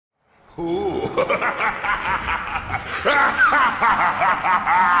Ooh.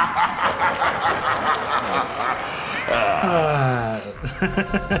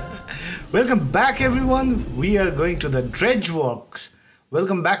 Welcome back, everyone. We are going to the Dredge Works.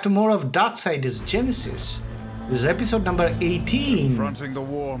 Welcome back to more of Darksiders Genesis. This is episode number 18. Confronting the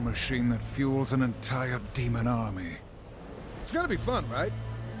war machine that fuels an entire demon army. It's gonna be fun, right?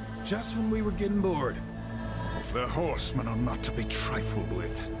 Just when we were getting bored. The Horsemen are not to be trifled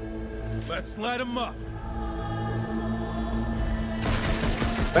with. Let's light them up.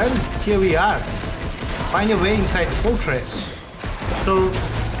 Well, here we are. Find your way inside Fortress. So,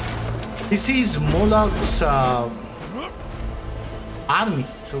 this is Moloch's army.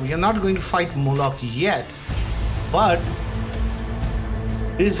 So we are not going to fight Moloch yet, but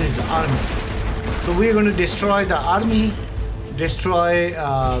this is army. So we are going to destroy the army, destroy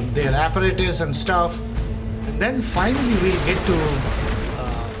their apparatus and stuff, and then finally we'll get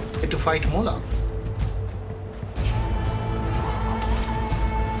to fight Moloch.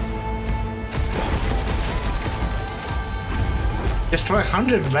 Destroy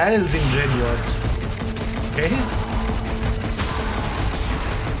 100 barrels in Dredge Works. Okay.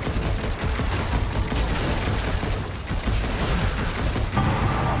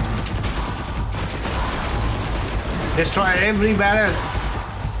 Destroy every barrel.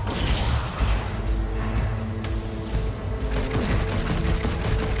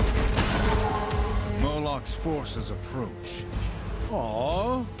 Moloch's forces approach.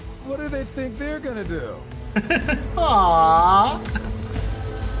 Aww, what do they think they're gonna do? Aww.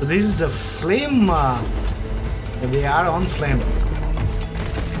 So this is the flame. They are on flame.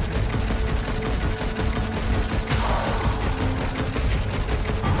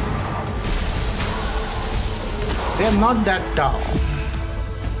 They are not that tough.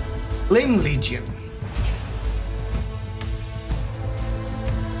 Flame Legion.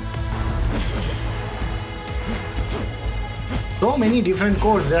 So many different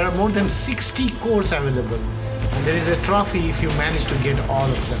cores. There are more than 60 cores available. And there is a trophy if you manage to get all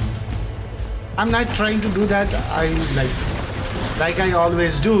of them. I'm not trying to do that. I like I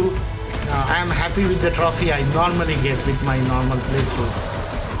always do. I am happy with the trophy I normally get with my normal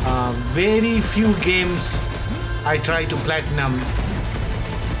playthrough. Very few games I try to platinum.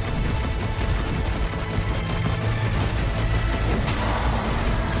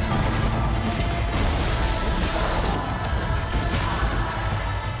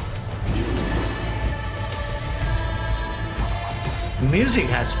 Music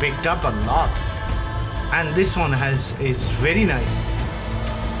has picked up a lot, and this one is very nice,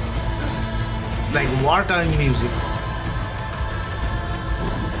 like wartime music.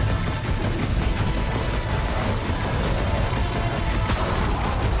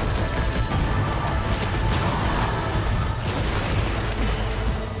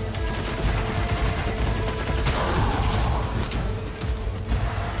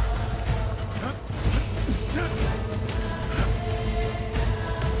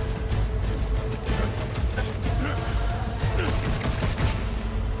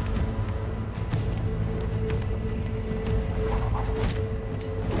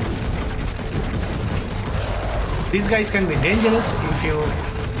 These guys can be dangerous if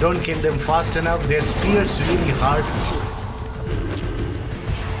you don't kill them fast enough. Their spears really hard.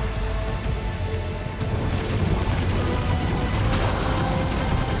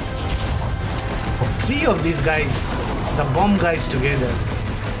 Three of these guys, the bomb guys together.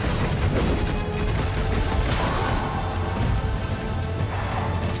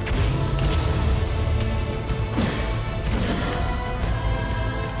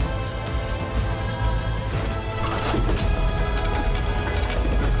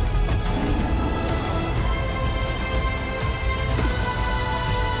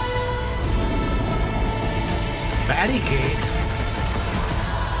 Barricade.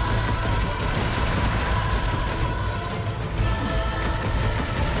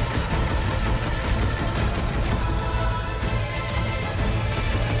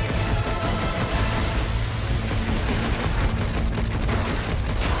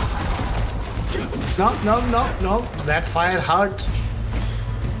 No. That fire hurts.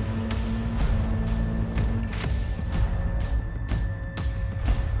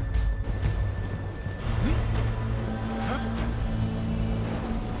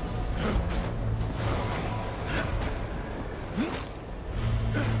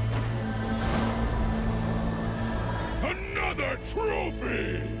 Another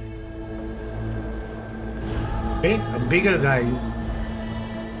trophy! Okay, a bigger guy.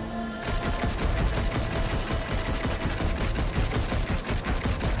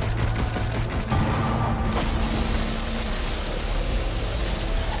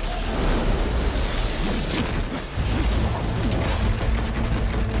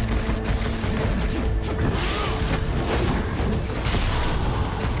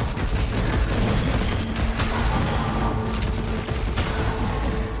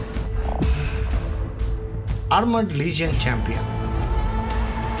 Armored Legion Champion.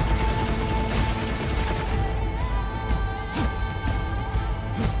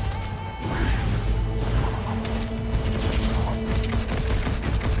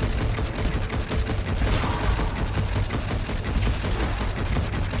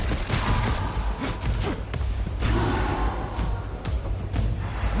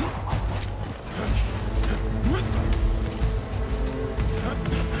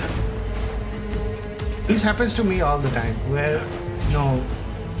 This happens to me all the time, where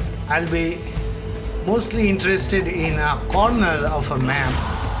I'll be mostly interested in a corner of a map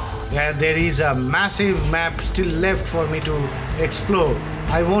where there is a massive map still left for me to explore.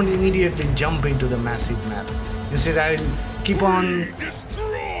 I won't immediately jump into the massive map. Instead, I'll keep on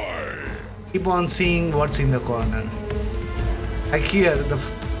seeing what's in the corner. Like here,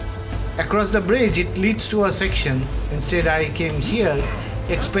 across the bridge, it leads to a section. Instead, I came here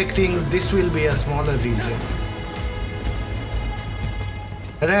expecting this will be a smaller region,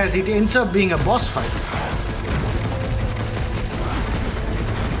 whereas it ends up being a boss fight.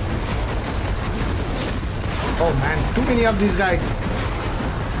 Oh man, too many of these guys.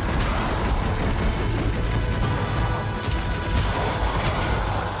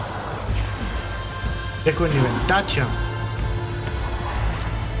 They couldn't even touch him.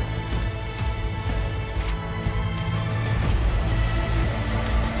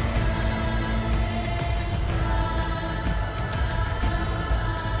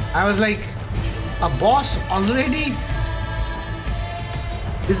 I was like, a boss already?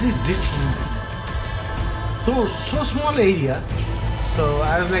 Is this so small area? So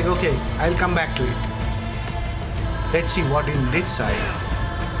I was like, okay, I'll come back to it. Let's see what in this side.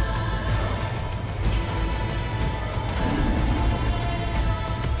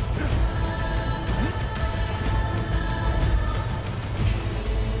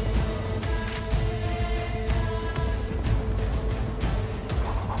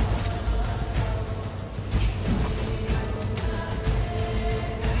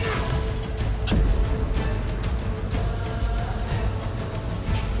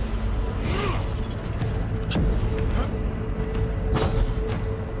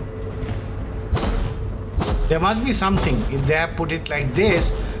 There must be something. If they have put it like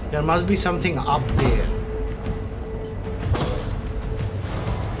this, there must be something up there.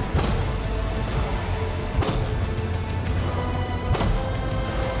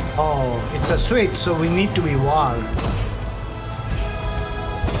 Oh, it's a switch, so we need to be warned.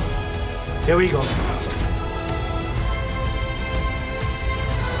 Here we go.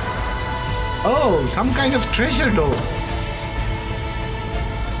 Oh, some kind of treasure door.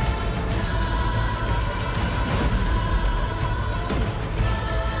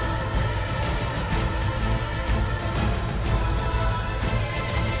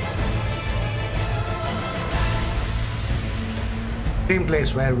 Same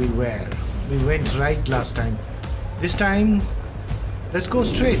place where we were. We went right last time. This time, let's go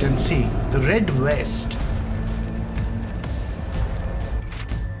straight and see the Red West.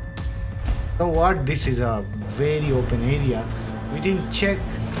 You know what? This is a very open area. We didn't check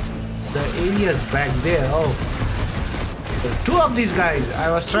the areas back there. Oh, two of these guys.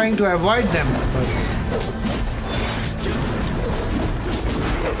 I was trying to avoid them, but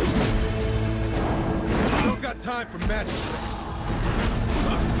I don't got time for magic.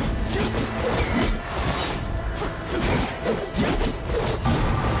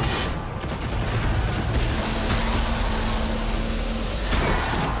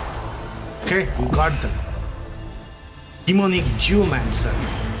 okay, we got them. Demonic Geomancer.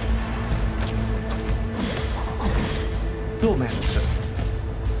 Geomancer.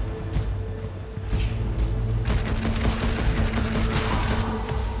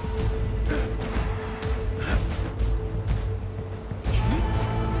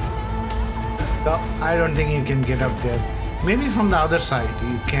 No, I don't think you can get up there. Maybe from the other side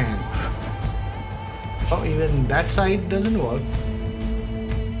you can. Oh, even that side doesn't work.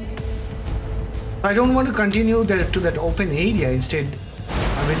 I don't want to continue to that open area. Instead,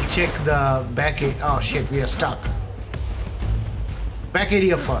 I will check the back area. Oh shit, we are stuck. Back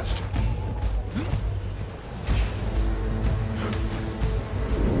area first.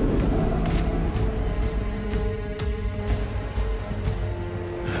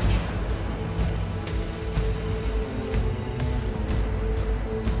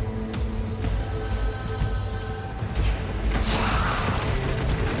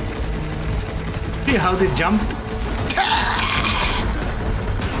 See how they jumped?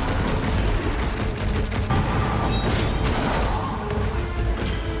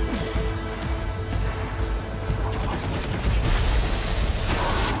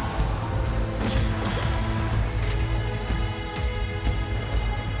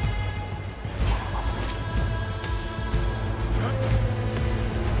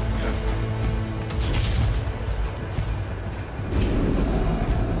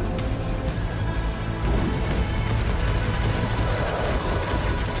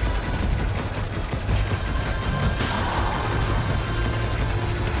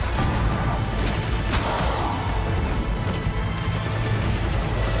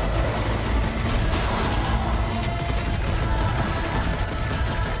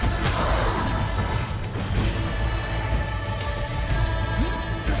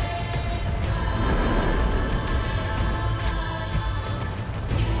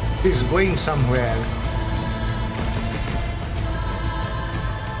 He's going somewhere.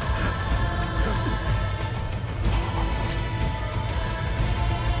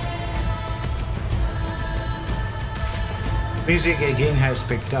 Music again has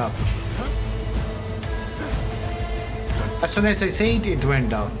picked up. As soon as I say it, it went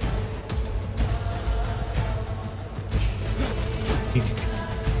down.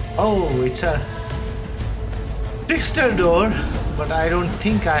 Oh, it's a trickster door, but I don't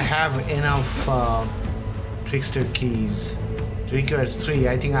think I have enough trickster keys. It requires 3.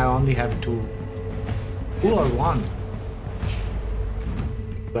 I think I only have 2. 2 or 1.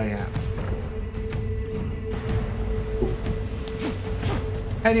 I have.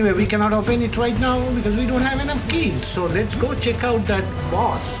 Anyway, we cannot open it right now because we don't have enough keys. So let's go check out that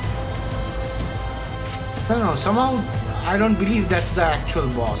boss. No, somehow I don't believe that's the actual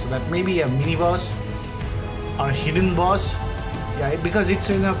boss. That may be a mini boss or hidden boss. Yeah, because it's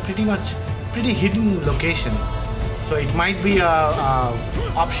in a pretty hidden location. So it might be a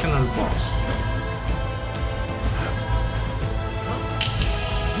optional boss.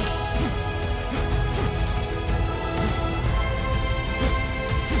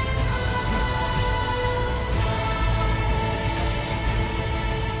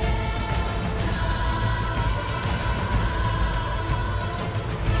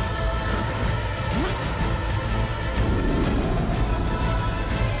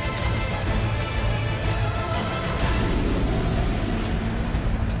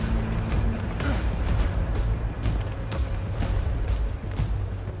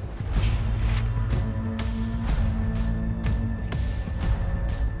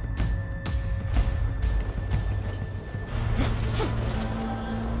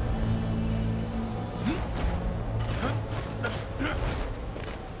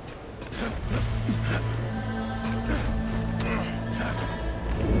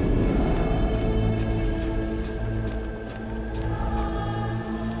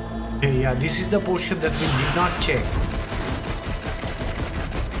 Yeah, this is the portion that we did not check.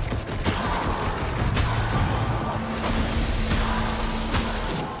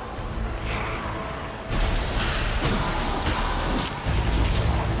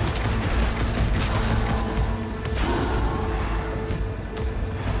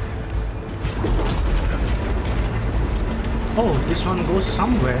 Oh, this one goes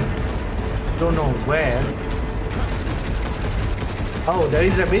somewhere. Don't know where. Oh, there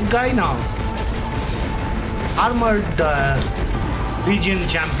is a big guy now. Armored Legion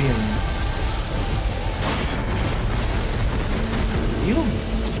champion. You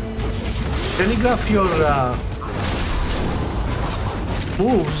telegraph your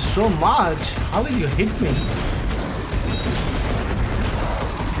moves so much. How will you hit me?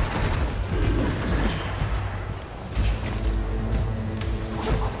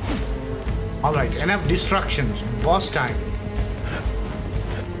 Alright, enough distractions. Boss time.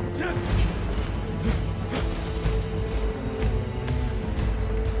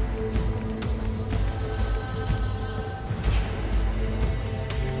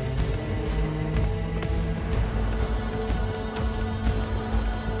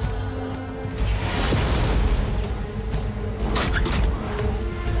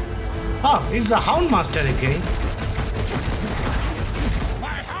 Oh, it's the Houndmaster again.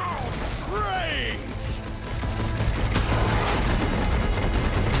 My hound! Rage!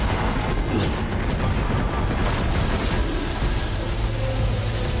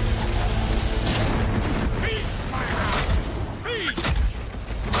 Feast, my hound! Feast!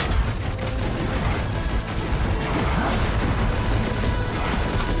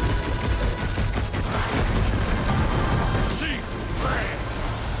 See, rage!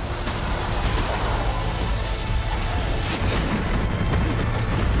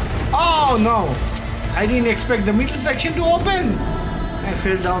 Oh no! I didn't expect the middle section to open! I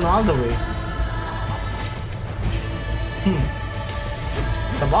fell down all the way.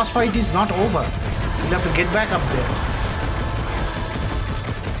 The boss fight is not over. We'll have to get back up there.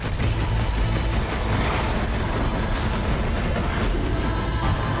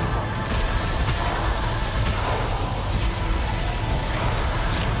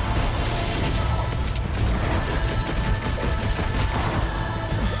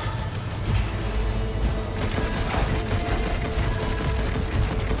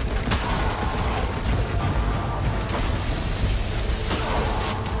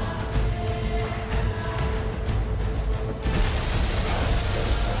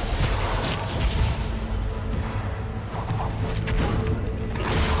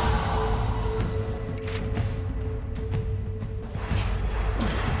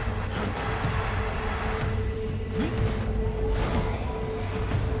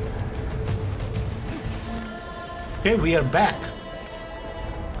 Okay, we are back.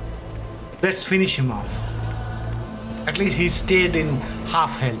 Let's finish him off. At least he stayed in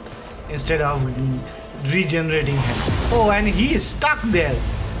half health instead of regenerating health. Oh, and he is stuck there.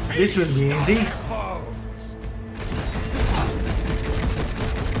 This will be easy.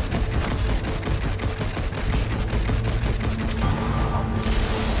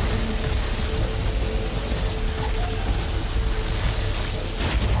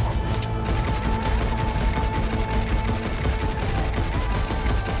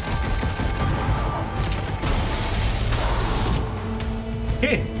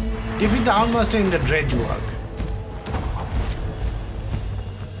 Okay, defeat the Houndmaster in the Dredge Work.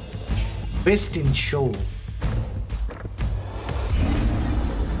 Best in show.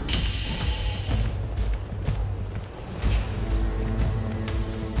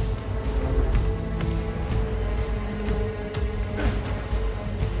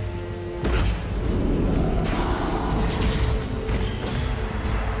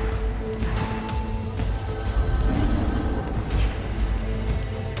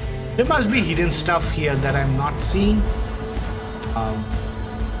 There must be hidden stuff here that I'm not seeing.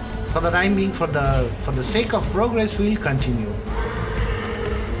 For the time being, for the sake of progress, we'll continue.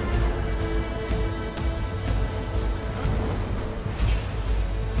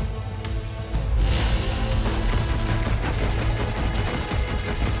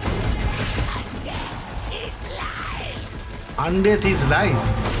 Undeath is life.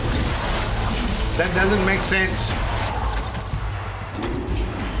 That doesn't make sense.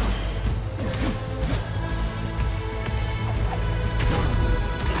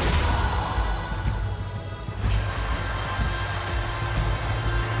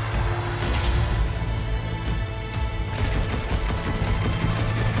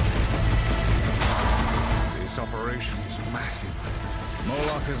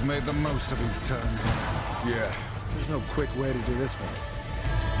 Has made the most of his turn. Yeah, there's no quick way to do this one.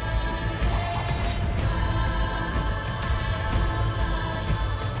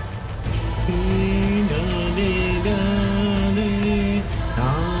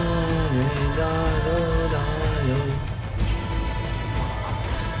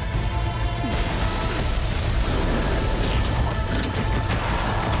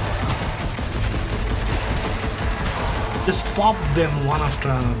 Just pop them one after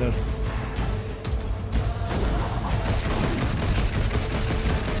another.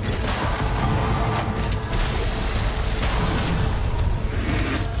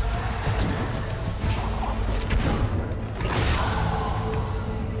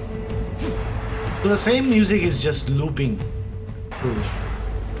 So the same music is just looping through.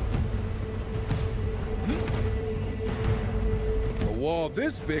 A wall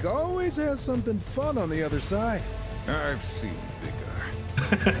this big always has something fun on the other side. I've seen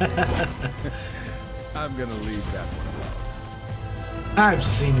bigger. I'm gonna leave that one alone. I've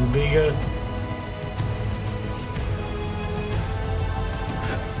seen bigger.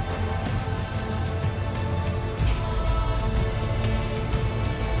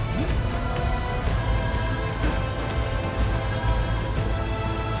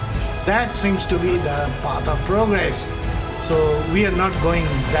 That seems to be the path of progress. So we are not going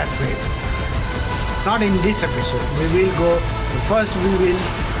that way. Not in this episode. We will go. First, we will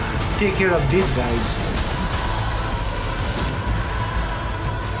take care of these guys.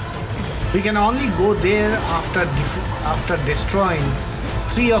 We can only go there after destroying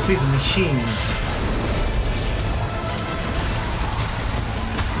 3 of his machines.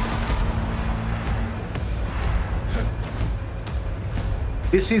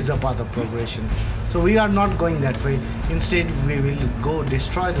 This is the path of progression. So we are not going that way. Instead, we will go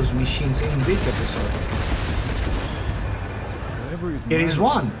destroy those machines in this episode. Here is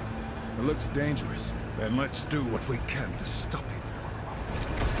one. It looks dangerous. Then let's do what we can to stop him.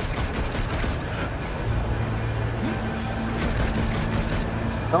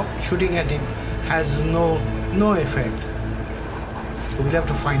 No, shooting at him has no effect. So we'll have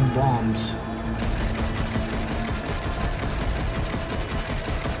to find bombs.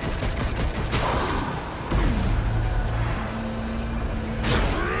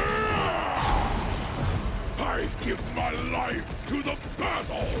 To the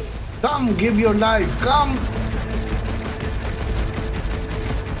battle! Come, give your life, come!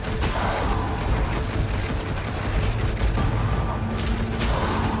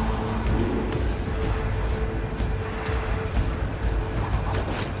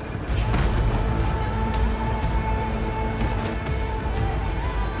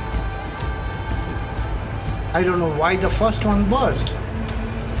 I don't know why the first one burst.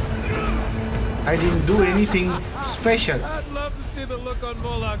 I didn't do anything special. I'd love to see the look on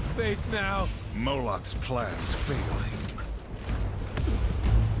Moloch's face now. Moloch's plans fail him.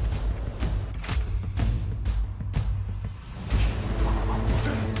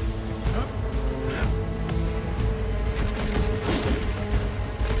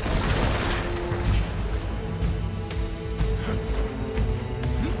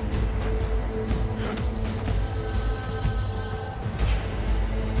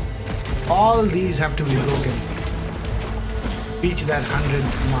 All these have to be broken. Reach that 100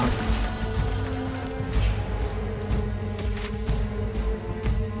 mark.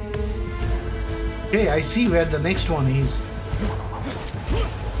 Okay, I see where the next one is.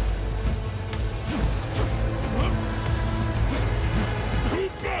 To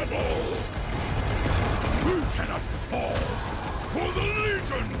battle! We cannot fall for the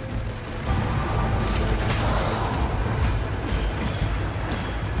Legion!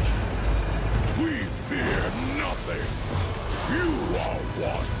 We fear nothing. You are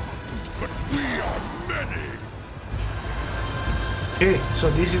one, but we are many. Okay, so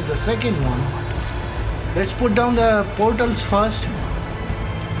this is the second one. Let's put down the portals first.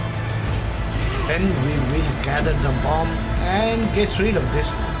 Then we will gather the bomb and get rid of this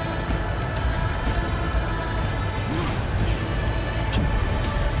one.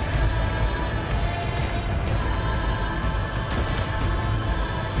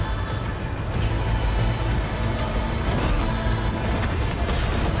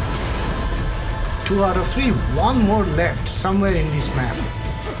 Two out of three. One more left somewhere in this map.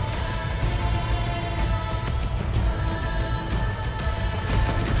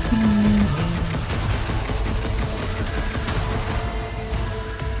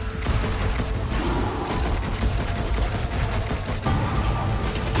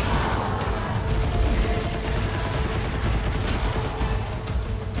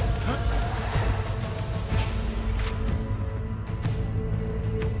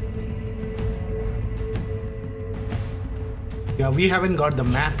 Yeah, we haven't got the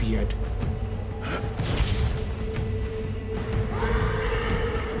map yet.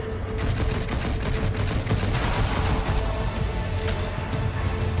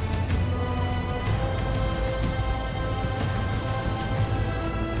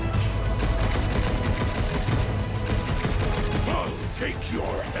 I'll take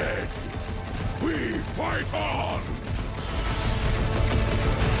your head. We fight on!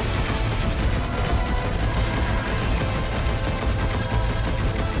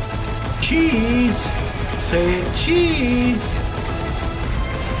 Cheese! Say cheese!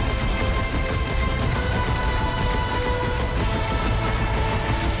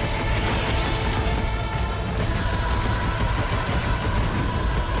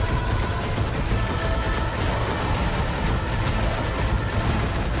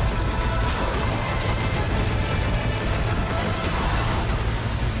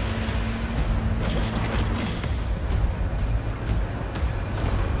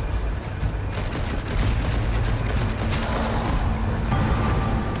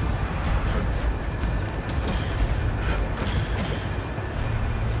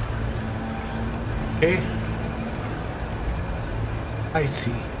 Okay, I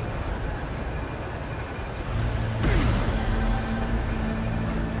see.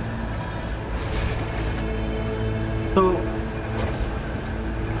 So,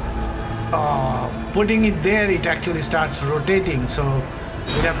 putting it there, it actually starts rotating, so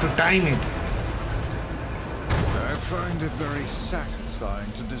we have to time it. I find it very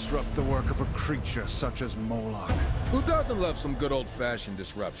satisfying to disrupt the work of a creature such as Moloch. Who doesn't love some good old-fashioned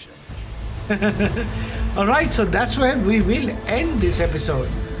disruption? Alright, so that's where we will end this episode.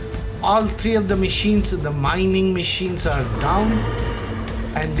 All three of the machines, the mining machines, are down.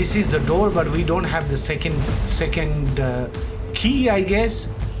 And this is the door, but we don't have the second key, I guess.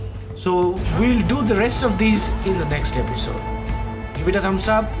 So we'll do the rest of these in the next episode. Give it a thumbs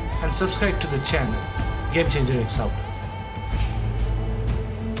up and subscribe to the channel. GameChangerX out.